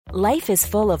Life is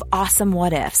full of awesome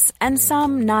what-ifs, and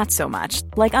some not so much,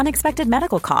 like unexpected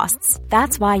medical costs.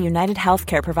 That's why United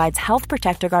Healthcare provides Health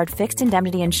Protector Guard fixed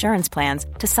indemnity insurance plans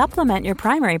to supplement your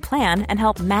primary plan and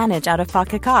help manage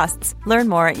out-of-pocket costs. Learn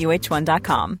more at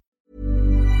uh1.com.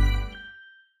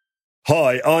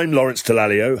 Hi, I'm Lawrence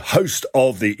Dallaglio, host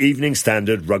of the Evening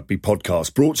Standard Rugby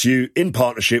Podcast, brought to you in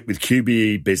partnership with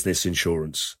QBE Business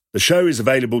Insurance. The show is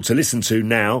available to listen to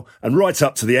now and right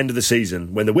up to the end of the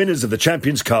season, when the winners of the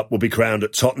Champions Cup will be crowned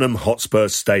at Tottenham Hotspur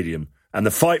Stadium, and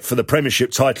the fight for the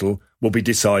Premiership title will be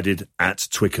decided at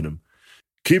Twickenham.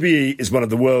 QBE is one of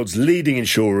the world's leading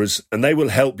insurers, and they will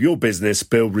help your business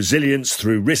build resilience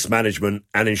through risk management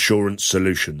and insurance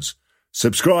solutions.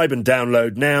 Subscribe and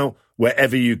download now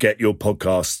wherever you get your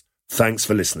podcasts. Thanks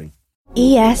for listening.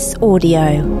 ES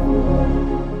Audio.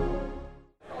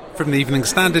 From the Evening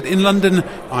Standard in London,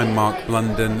 I'm Mark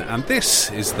Blunden, and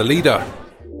this is The Leader.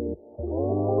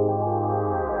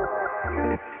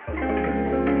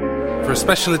 For a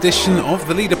special edition of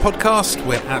The Leader podcast,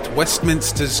 we're at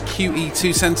Westminster's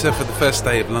QE2 Centre for the first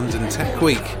day of London Tech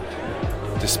Week.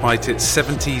 Despite its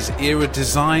 70s-era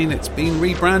design, it's been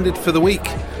rebranded for the week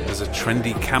as a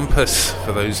trendy campus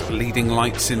for those leading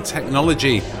lights in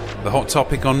technology. The hot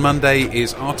topic on Monday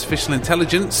is artificial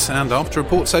intelligence, and after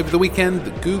reports over the weekend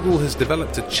that Google has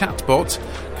developed a chatbot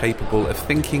capable of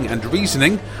thinking and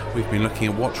reasoning, we've been looking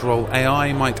at what role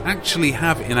AI might actually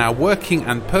have in our working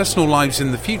and personal lives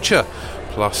in the future.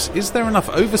 Plus, is there enough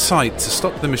oversight to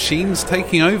stop the machines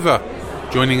taking over?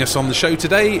 Joining us on the show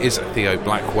today is Theo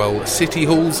Blackwell, City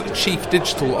Hall's Chief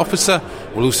Digital Officer.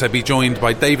 We'll also be joined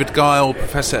by David Guile,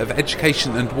 Professor of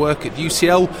Education and Work at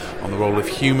UCL, on the role of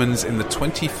humans in the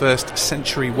 21st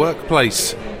century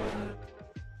workplace.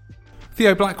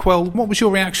 Theo Blackwell, what was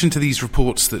your reaction to these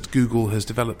reports that Google has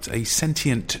developed a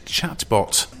sentient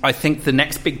chatbot? I think the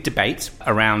next big debate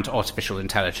around artificial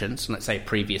intelligence, and let's say a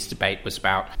previous debate was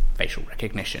about facial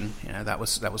recognition, that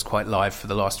was quite live for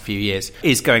the last few years,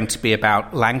 is going to be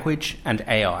about language and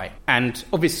AI. And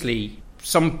obviously,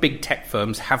 some big tech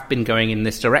firms have been going in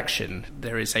this direction.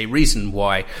 There is a reason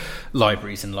why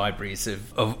libraries and libraries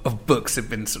of books have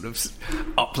been sort of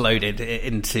uploaded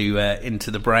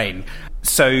into the brain.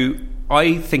 So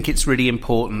I think it's really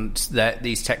important that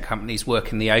these tech companies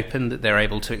work in the open, that they're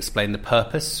able to explain the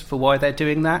purpose for why they're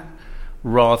doing that,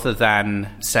 rather than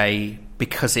say,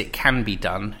 because it can be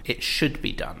done, it should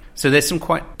be done. So there's some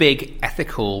quite big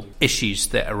ethical issues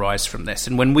that arise from this.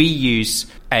 And when we use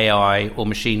AI or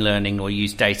machine learning or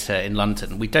use data in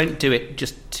London, we don't do it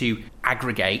just to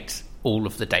aggregate all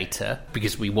of the data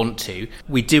because we want to.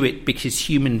 We do it because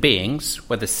human beings,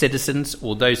 whether citizens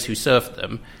or those who serve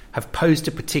them, have posed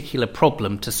a particular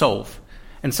problem to solve.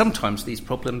 And sometimes these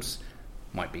problems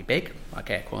might be big,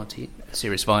 like air quality,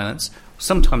 serious violence.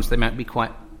 Sometimes they might be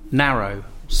quite narrow,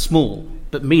 small,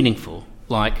 but meaningful,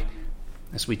 like,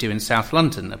 as we do in South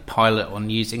London, a pilot on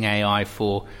using AI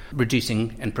for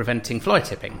reducing and preventing fly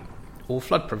tipping or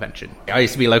flood prevention. I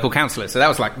used to be a local councillor, so that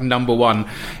was like number one.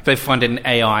 If they find an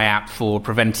AI app for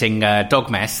preventing dog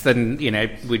mess, then,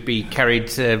 we'd be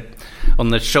carried on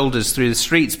the shoulders through the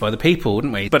streets by the people,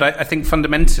 wouldn't we? But I think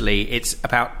fundamentally it's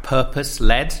about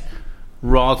purpose-led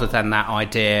rather than that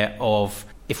idea of,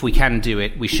 if we can do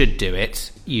it, we should do it,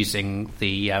 using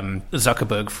the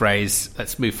Zuckerberg phrase,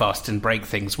 let's move fast and break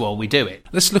things while we do it.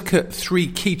 Let's look at three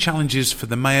key challenges for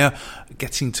the Mayor: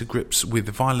 getting to grips with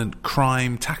violent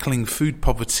crime, tackling food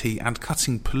poverty and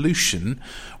cutting pollution.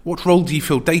 What role do you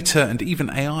feel data and even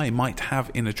AI might have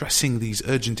in addressing these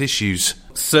urgent issues?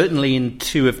 Certainly in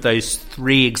two of those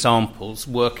three examples,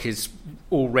 work is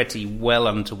already well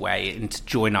underway to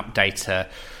join up data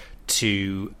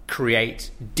to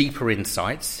create deeper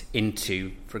insights into,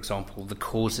 for example, the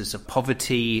causes of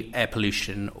poverty, air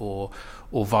pollution, or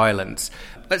violence.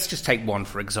 Let's just take one,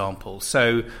 for example.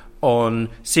 So on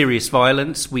serious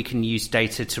violence, we can use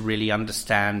data to really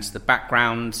understand the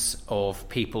backgrounds of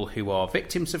people who are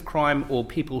victims of crime or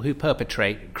people who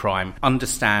perpetrate crime,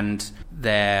 understand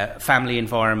their family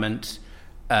environment,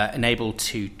 and able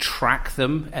to track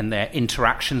them and their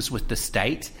interactions with the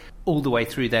state all the way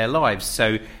through their lives.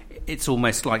 So it's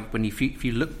almost like if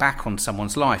you look back on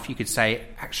someone's life, you could say,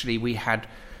 actually, we had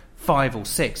 5 or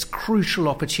 6 crucial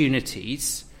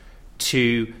opportunities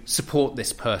to support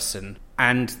this person.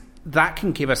 And that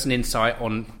can give us an insight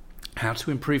on how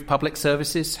to improve public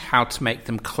services, how to make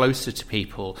them closer to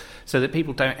people so that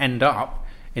people don't end up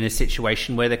in a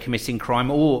situation where they're committing crime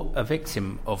or a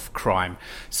victim of crime.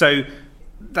 So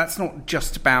that's not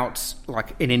just about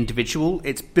like an individual,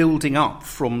 it's building up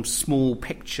from small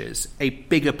pictures, a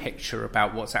bigger picture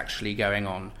about what's actually going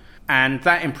on. And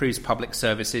that improves public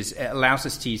services. It allows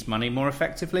us to use money more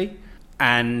effectively.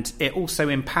 And it also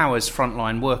empowers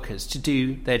frontline workers to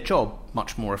do their job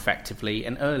much more effectively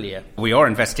and earlier. We are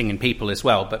investing in people as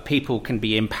well, but people can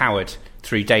be empowered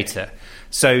through data.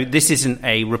 So this isn't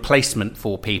a replacement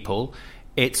for people.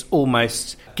 It's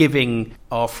almost giving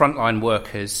our frontline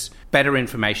workers better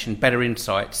information, better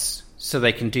insights, so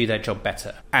they can do their job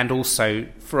better. And also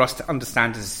for us to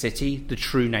understand as a city the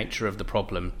true nature of the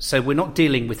problem. So we're not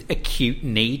dealing with acute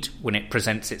need when it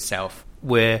presents itself.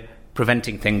 We're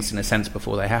preventing things in a sense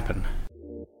before they happen.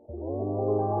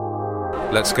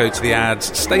 Let's go to the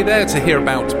ads. Stay there to hear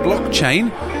about blockchain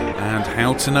and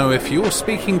how to know if you're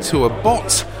speaking to a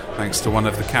bot, thanks to one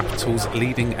of the capital's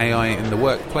leading AI in the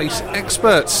workplace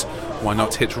experts. Why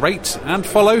not hit rate and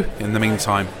follow in the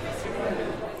meantime?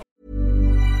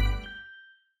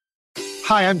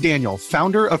 Hi, I'm Daniel,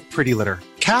 founder of Pretty Litter.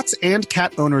 Cats and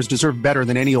cat owners deserve better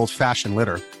than any old-fashioned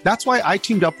litter. That's why I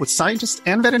teamed up with scientists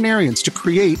and veterinarians to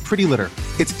create Pretty Litter.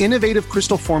 Its innovative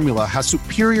crystal formula has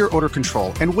superior odor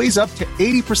control and weighs up to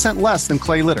 80% less than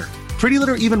clay litter. Pretty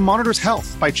Litter even monitors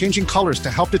health by changing colors to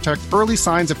help detect early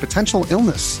signs of potential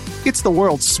illness. It's the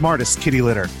world's smartest kitty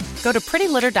litter. Go to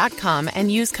prettylitter.com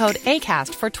and use code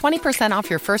ACAST for 20% off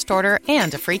your first order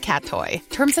and a free cat toy.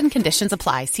 Terms and conditions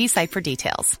apply. See site for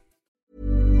details.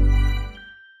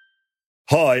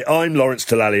 Hi, I'm Lawrence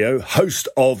Dallaglio, host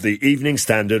of the Evening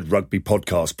Standard Rugby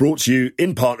Podcast, brought to you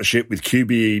in partnership with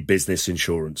QBE Business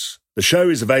Insurance. The show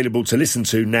is available to listen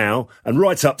to now and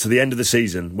right up to the end of the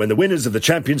season, when the winners of the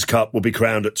Champions Cup will be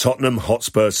crowned at Tottenham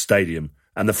Hotspur Stadium,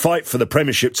 and the fight for the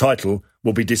Premiership title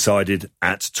will be decided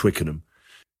at Twickenham.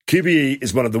 QBE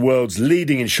is one of the world's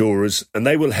leading insurers, and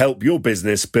they will help your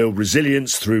business build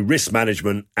resilience through risk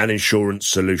management and insurance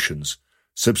solutions.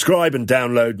 Subscribe and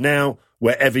download now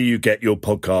wherever you get your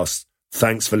podcasts.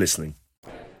 Thanks for listening.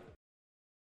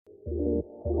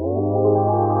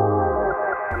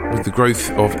 With the growth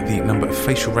of the number of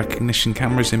facial recognition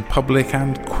cameras in public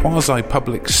and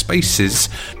quasi-public spaces,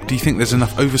 do you think there's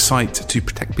enough oversight to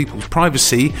protect people's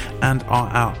privacy? And are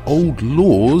our old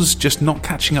laws just not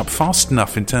catching up fast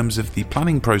enough in terms of the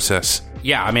planning process?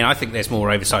 Yeah, I mean, I think there's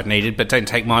more oversight needed, but don't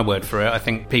take my word for it. I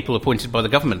think people appointed by the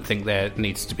government think there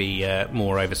needs to be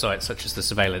more oversight, such as the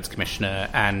Surveillance Commissioner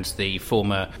and the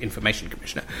former Information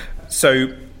Commissioner.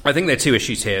 So I think there are two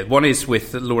issues here. One is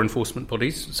with the law enforcement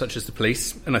bodies, such as the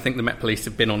police, and I think the Met Police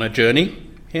have been on a journey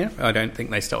here. I don't think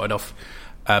they started off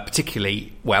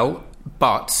particularly well,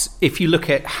 but if you look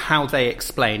at how they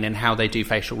explain and how they do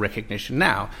facial recognition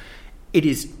now, it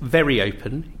is very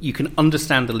open. You can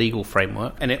understand the legal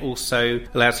framework, and it also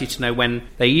allows you to know when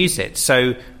they use it.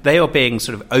 So they are being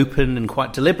sort of open and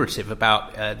quite deliberative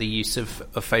about the use of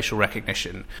facial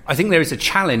recognition. I think there is a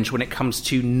challenge when it comes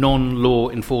to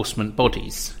non-law enforcement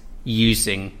bodies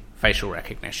using facial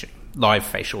recognition, live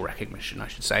facial recognition, I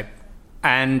should say.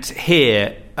 And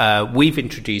here we've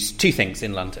introduced two things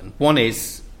in London. One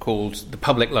is called the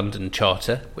Public London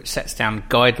Charter, which sets down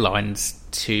guidelines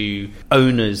to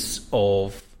owners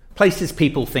of places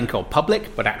people think are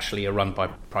public but actually are run by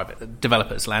private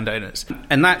developers, landowners.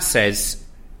 And that says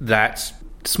that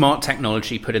smart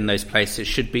technology put in those places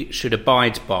should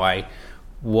abide by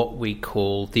what we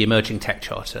call the Emerging Tech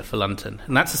Charter for London.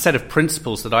 And that's a set of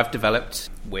principles that I've developed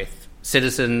with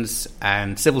citizens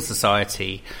and civil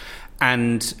society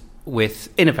and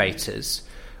with innovators,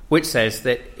 which says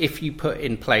that if you put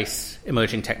in place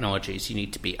emerging technologies, you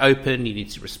need to be open, you need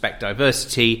to respect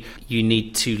diversity, you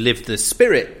need to live the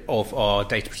spirit of our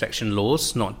data protection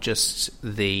laws, not just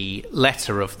the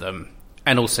letter of them,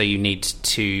 and also you need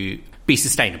to be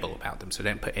sustainable about them, so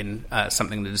don't put in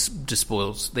something that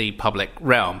despoils the public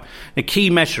realm. A key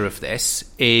measure of this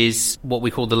is what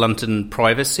we call the London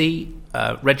Privacy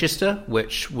Register,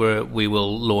 which we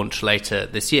will launch later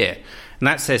this year. And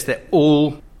that says that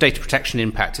all data protection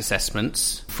impact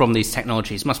assessments from these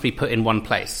technologies must be put in one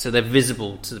place, so they're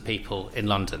visible to the people in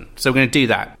London. So we're going to do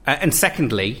that. And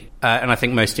secondly, and I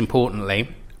think most importantly,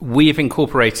 we have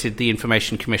incorporated the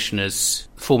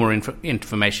former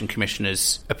Information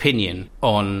Commissioner's opinion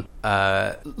on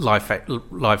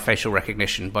live facial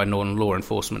recognition by non-law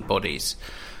enforcement bodies.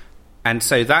 And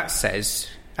so that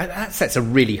sets a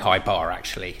really high bar,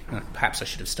 actually. Perhaps I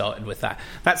should have started with that.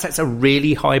 That sets a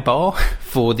really high bar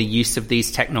for the use of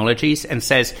these technologies and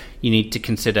says you need to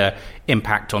consider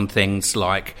impact on things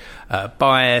like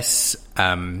bias.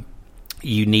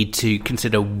 You need to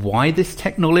consider why this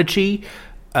technology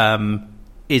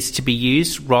is to be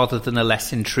used rather than a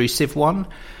less intrusive one.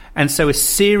 And so a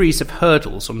series of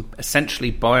hurdles on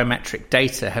essentially biometric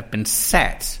data have been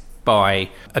set by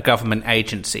a government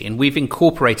agency, and we've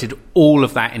incorporated all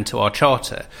of that into our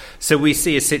charter. So we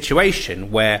see a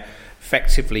situation where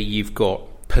effectively you've got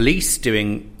police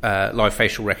doing live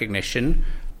facial recognition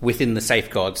within the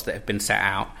safeguards that have been set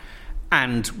out,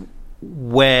 and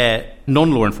where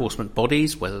non-law enforcement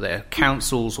bodies, whether they're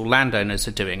councils or landowners,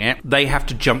 are doing it, they have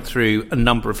to jump through a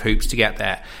number of hoops to get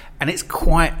there. And it's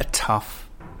quite a tough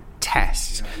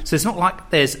test. So it's not like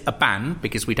there's a ban,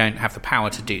 because we don't have the power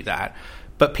to do that,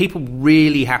 but people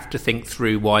really have to think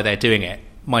through why they're doing it.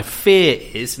 My fear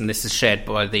is, and this is shared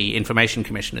by the Information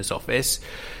Commissioner's Office,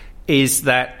 is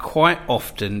that quite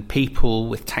often people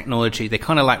with technology, they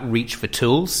kind of like reach for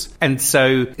tools. And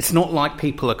so it's not like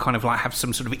people are kind of like have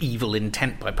some sort of evil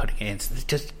intent by putting it in. So they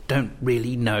just don't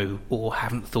really know or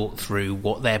haven't thought through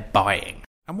what they're buying.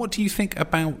 And what do you think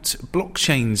about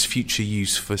blockchain's future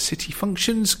use for city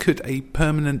functions? Could a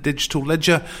permanent digital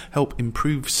ledger help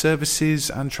improve services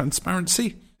and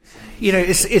transparency? You know,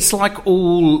 it's like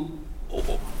all...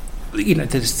 You know,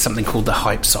 there's something called the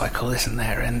hype cycle, isn't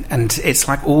there? And it's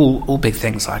like all big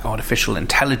things like artificial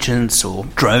intelligence or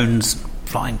drones,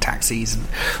 flying taxis, and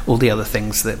all the other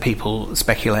things that people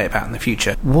speculate about in the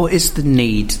future. What is the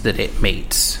need that it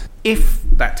meets? If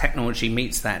that technology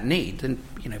meets that need, then,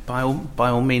 you know, by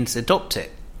all means adopt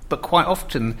it. But quite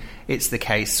often it's the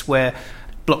case where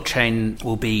blockchain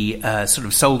will be sort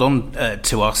of sold on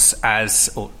to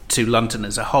us or to London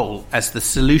as a whole as the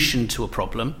solution to a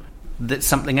problem that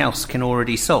something else can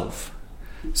already solve.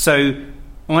 So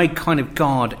I kind of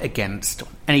guard against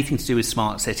anything to do with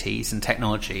smart cities and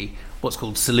technology, what's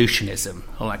called solutionism,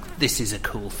 or like, this is a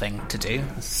cool thing to do.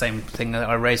 It's the same thing that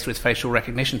I raised with facial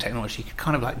recognition technology. You can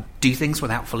kind of like do things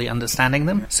without fully understanding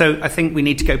them. So I think we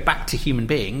need to go back to human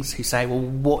beings who say, well,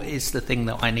 what is the thing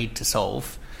that I need to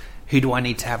solve? Who do I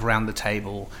need to have around the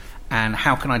table? And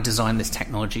how can I design this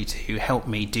technology to help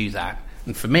me do that?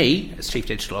 And for me, as Chief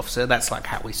Digital Officer, that's like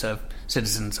how we serve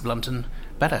citizens of London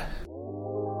better.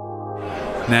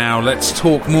 Now let's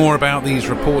talk more about these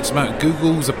reports about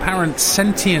Google's apparent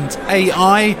sentient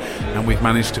AI, and we've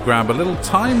managed to grab a little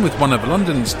time with one of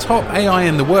London's top AI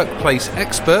in the workplace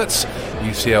experts,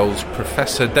 UCL's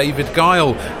Professor David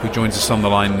Guile, who joins us on the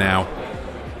line now.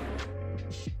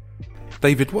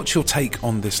 David, what's your take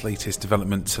on this latest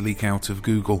development to leak out of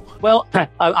Google? Well,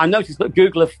 I noticed that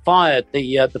Google have fired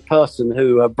the person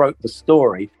who broke the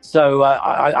story. So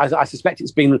I suspect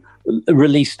it's been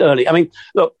released early. I mean,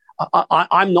 look,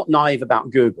 I'm not naive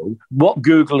about Google. What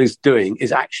Google is doing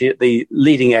is actually at the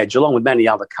leading edge, along with many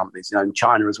other companies, you know, in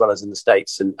China as well as in the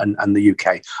States and the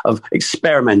UK, of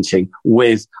experimenting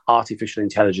with artificial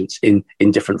intelligence in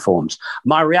different forms.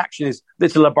 My reaction is,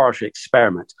 this is a laboratory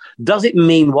experiment. Does it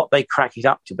mean what they crack it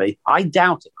up to be? I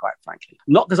doubt it, quite frankly.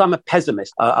 Not because I'm a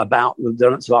pessimist about the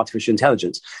developments of artificial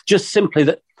intelligence, just simply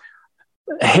that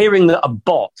hearing that a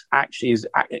bot actually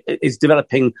is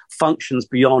developing functions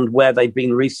beyond where they've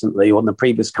been recently or in the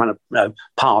previous kind of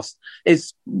past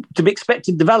is to be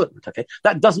expected development. Okay,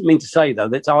 that doesn't mean to say though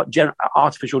that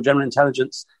artificial general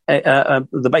intelligence,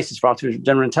 the basis for artificial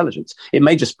general intelligence. It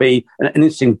may just be an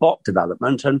interesting bot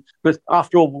development, but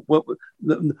after all,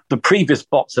 the previous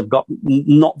bots have got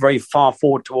not very far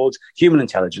forward towards human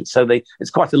intelligence. So it's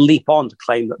quite a leap on to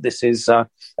claim that this is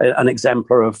an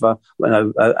exemplar of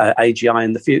AGI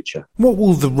in the future. What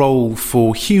will the role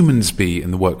for humans be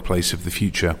in the workplace of the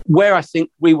future? Where I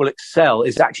think we will excel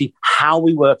is actually how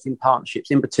we work in partnerships,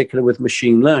 in particular with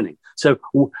machine learning. So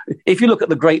if you look at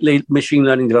the great machine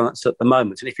learning developments at the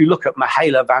moment, and if you look at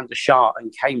Mihaela van der Schaar in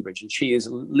Cambridge, and she is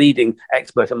a leading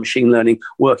expert on machine learning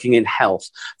working in health,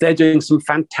 they're doing some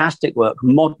fantastic work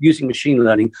using machine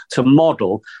learning to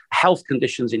model health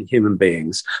conditions in human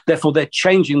beings. Therefore, they're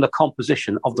changing the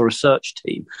composition of the research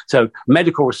team. So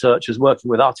medical researchers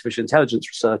working with artificial intelligence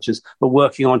researchers, but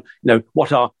working on,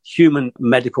 what are human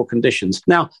medical conditions.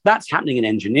 Now, that's happening in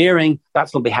engineering.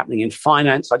 That's going to be happening in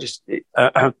finance.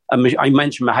 I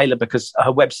mentioned Mihaela because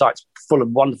her website's full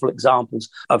of wonderful examples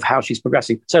of how she's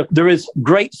progressing. So there is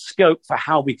great scope for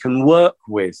how we can work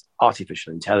with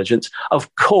artificial intelligence.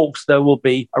 Of course, there will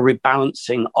be a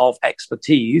rebalancing of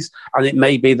expertise, and it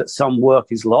may be that some work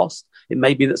is lost. It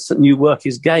may be that some new work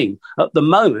is gained. At the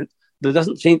moment, there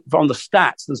doesn't seem, from the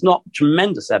stats, there's not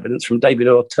tremendous evidence from David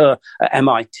Auteur at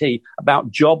MIT about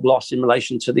job loss in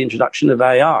relation to the introduction of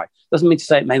AI. Doesn't mean to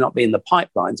say it may not be in the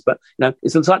pipelines, but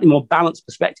it's a slightly more balanced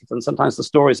perspective than sometimes the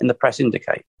stories in the press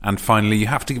indicate. And finally, you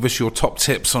have to give us your top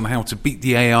tips on how to beat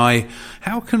the AI.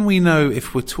 How can we know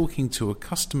if we're talking to a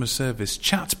customer service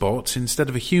chatbot instead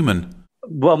of a human?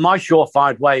 Well, my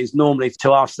surefire way is normally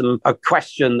to ask them a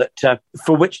question that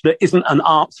for which there isn't an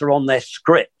answer on their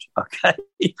script.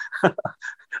 Okay.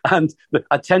 And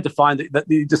I tend to find that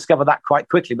you discover that quite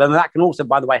quickly. But that can also,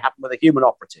 by the way, happen with a human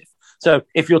operative. So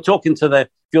if you're talking to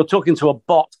a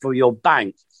bot for your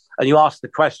bank and you ask the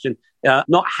question,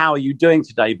 not how are you doing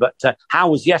today, but how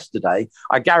was yesterday,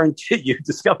 I guarantee you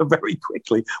discover very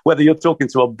quickly whether you're talking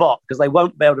to a bot, because they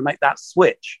won't be able to make that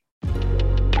switch.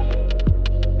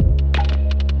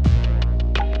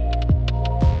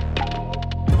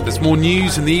 There's more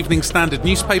news in the Evening Standard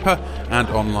newspaper and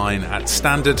online at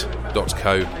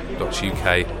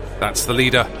standard.co.uk. That's The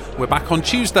Leader. We're back on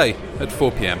Tuesday at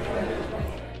 4 p.m.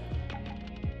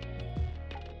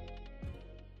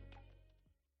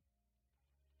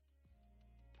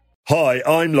 Hi,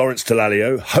 I'm Lawrence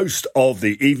Dallaglio, host of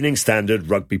the Evening Standard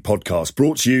Rugby Podcast,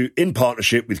 brought to you in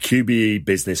partnership with QBE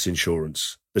Business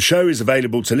Insurance. The show is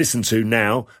available to listen to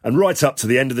now and right up to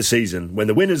the end of the season, when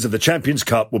the winners of the Champions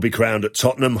Cup will be crowned at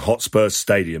Tottenham Hotspur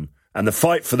Stadium, and the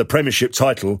fight for the Premiership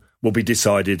title will be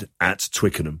decided at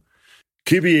Twickenham.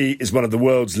 QBE is one of the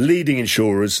world's leading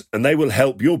insurers, and they will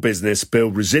help your business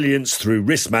build resilience through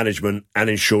risk management and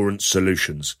insurance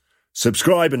solutions.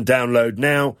 Subscribe and download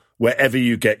now wherever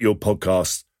you get your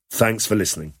podcasts. Thanks for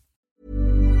listening.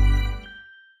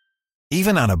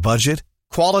 Even on a budget,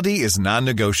 quality is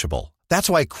non-negotiable. That's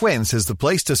why Quince is the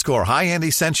place to score high-end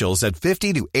essentials at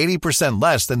 50 to 80%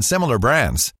 less than similar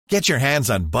brands. Get your hands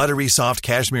on buttery soft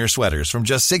cashmere sweaters from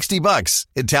just $60,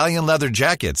 Italian leather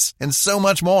jackets, and so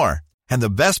much more. And the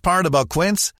best part about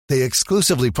Quince, they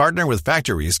exclusively partner with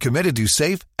factories committed to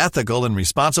safe, ethical, and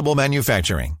responsible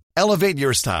manufacturing. Elevate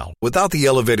your style without the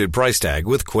elevated price tag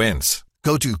with Quince.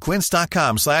 Go to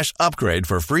quince.com/upgrade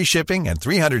for free shipping and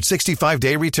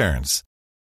 365-day returns.